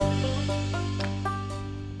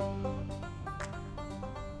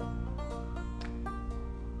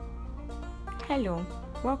Hello,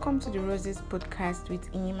 welcome to the ROSIE podcast with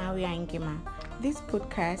Inimaria Ngema. This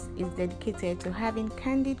podcast is dedicated to having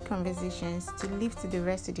candid conversations to lift the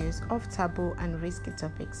residues of taboo and risky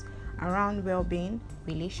topics around well-being,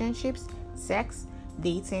 relationships, sex,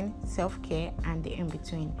 dating, self-care, and the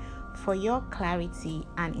in-between for your clarity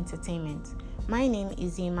and entertainment. My name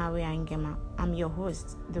is Inimaria Ngema. I'm your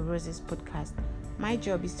host, the ROSIE podcast. My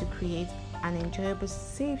job is to create an enjoyable,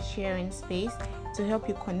 safe sharing space to help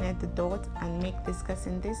you connect the dots and make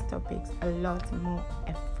discussing these topics a lot more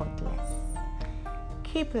effortless.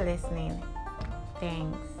 Keep listening.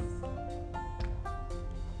 Thanks.